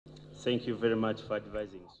Thank you very much for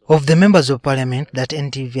advising. Of the members of parliament that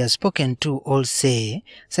NTV has spoken to, all say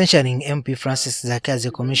censuring MP Francis Zaake as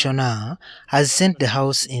a commissioner has sent the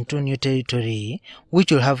House into new territory,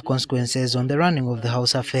 which will have consequences on the running of the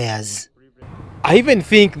House affairs. I even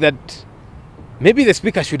think that maybe the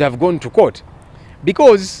Speaker should have gone to court,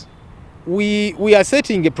 because we are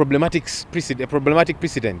setting a problematic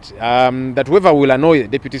precedent that whoever will annoy the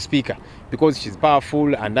Deputy Speaker because she's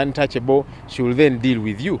powerful and untouchable, she will then deal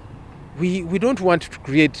with you. We don't want to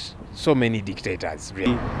create so many dictators,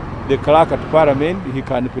 really. The clerk at Parliament, he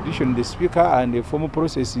can petition the Speaker and the formal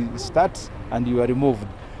process starts and you are removed.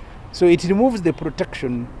 So it removes the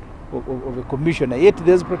protection of a commissioner, yet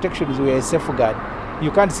those protections were a safeguard.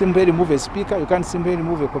 You can't simply remove a Speaker, you can't simply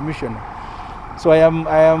remove a commissioner. So I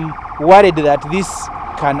am worried that this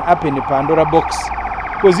can happen in Pandora box,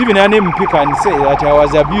 because even an MP can say that I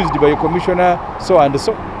was abused by a commissioner so and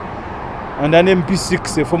so, and an MP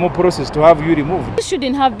seeks a formal process to have you removed. This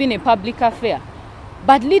shouldn't have been a public affair,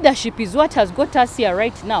 but leadership is what has got us here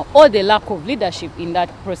right now, or the lack of leadership in that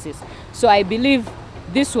process. So I believe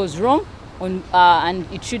this was wrong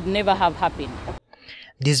and it should never have happened.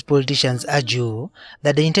 These politicians argue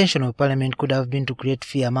that the intention of Parliament could have been to create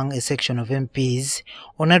fear among a section of MPs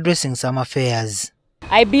on addressing some affairs.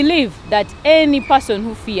 I believe that any person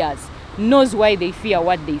who fears knows why they fear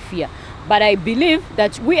what they fear. But I believe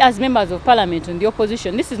that we as members of Parliament and the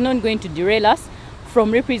opposition, this is not going to derail us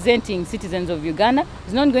from representing citizens of Uganda.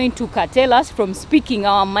 It's not going to curtail us from speaking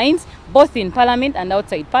our minds, both in Parliament and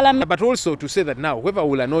outside Parliament. But also to say that now, whoever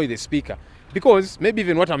will annoy the Speaker, because maybe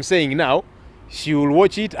even what I'm saying now, she will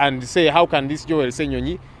watch it and say, how can this Joel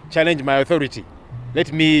Senyonyi challenge my authority?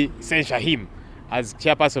 Let me censure him as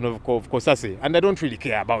chairperson of COSASE. And I don't really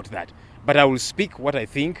care about that. But I will speak what I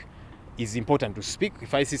think is important to speak.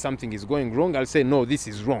 If I see something is going wrong, I'll say, no, this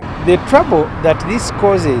is wrong. The trouble that this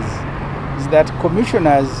causes is that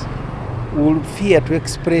commissioners will fear to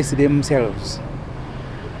express themselves,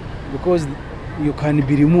 because you can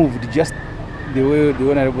be removed just the way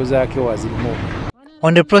the Honorable Zaake was removed.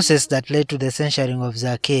 On the process that led to the censuring of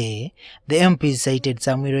Zaake, the MPs cited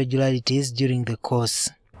some irregularities during the course.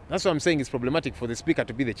 That's what I'm saying. It's problematic for the Speaker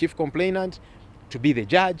to be the chief complainant, to be the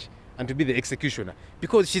judge, and to be the executioner,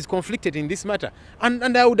 because she's conflicted in this matter.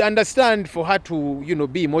 And I would understand for her to,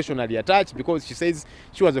 be emotionally attached, because she says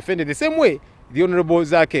she was offended the same way the Honorable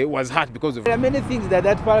Zaake was hurt because of. There are many things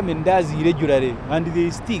that Parliament does irregularly, and they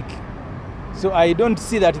stick. So I don't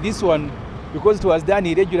see that this one, because it was done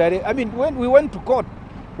irregularly. I mean, when we went to court,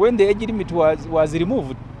 when the age limit was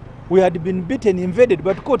removed, we had been beaten, invaded,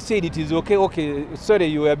 but court said it is okay, sorry,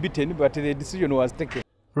 you were beaten, but the decision was taken.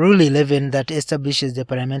 Rule 11 that establishes the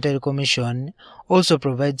Parliamentary Commission also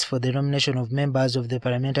provides for the nomination of members of the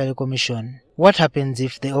Parliamentary Commission. What happens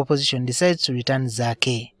if the opposition decides to return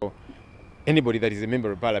Zaake? Anybody that is a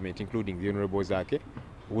member of Parliament, including the Honorable Zaake,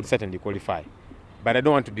 would certainly qualify. But I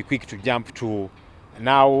don't want to be quick to jump to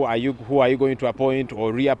now, who are you going to appoint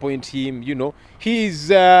or reappoint him? He is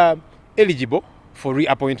eligible for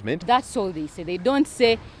reappointment. That's all they say. They don't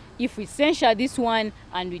say, if we censure this one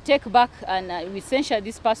and we take back and we censure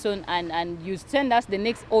this person and you send us the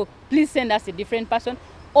next, or please send us a different person,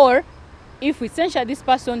 or if we censure this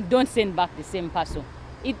person, don't send back the same person.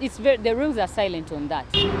 The rules are silent on that.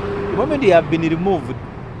 The moment you have been removed,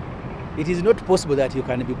 it is not possible that you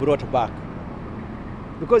can be brought back.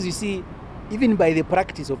 Because you see, even by the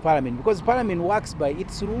practice of Parliament, because Parliament works by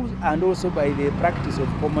its rules and also by the practice of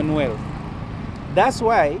Commonwealth. That's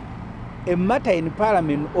why a matter in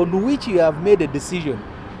Parliament on which you have made a decision,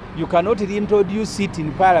 you cannot reintroduce it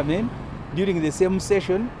in Parliament during the same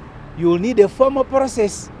session. You will need a formal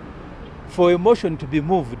process for a motion to be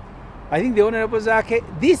moved. I think the Honorable Zaake,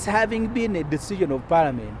 this having been a decision of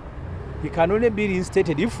Parliament, he can only be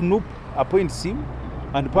reinstated if NUP appoints him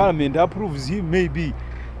and Parliament approves him, maybe.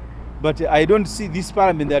 But I don't see this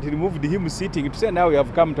Parliament that removed him sitting to say now we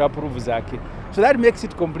have come to approve Zaake. So that makes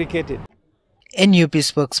it complicated. NUP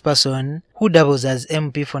spokesperson who doubles as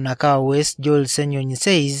MP for Nakawa West, Joel Senyonyi,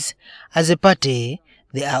 says as a party,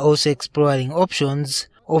 they are also exploring options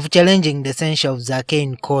of challenging the censure of Zaake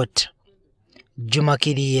in court. JUMA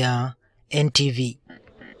KIRYA, NTV.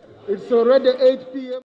 It's already 8 p.m.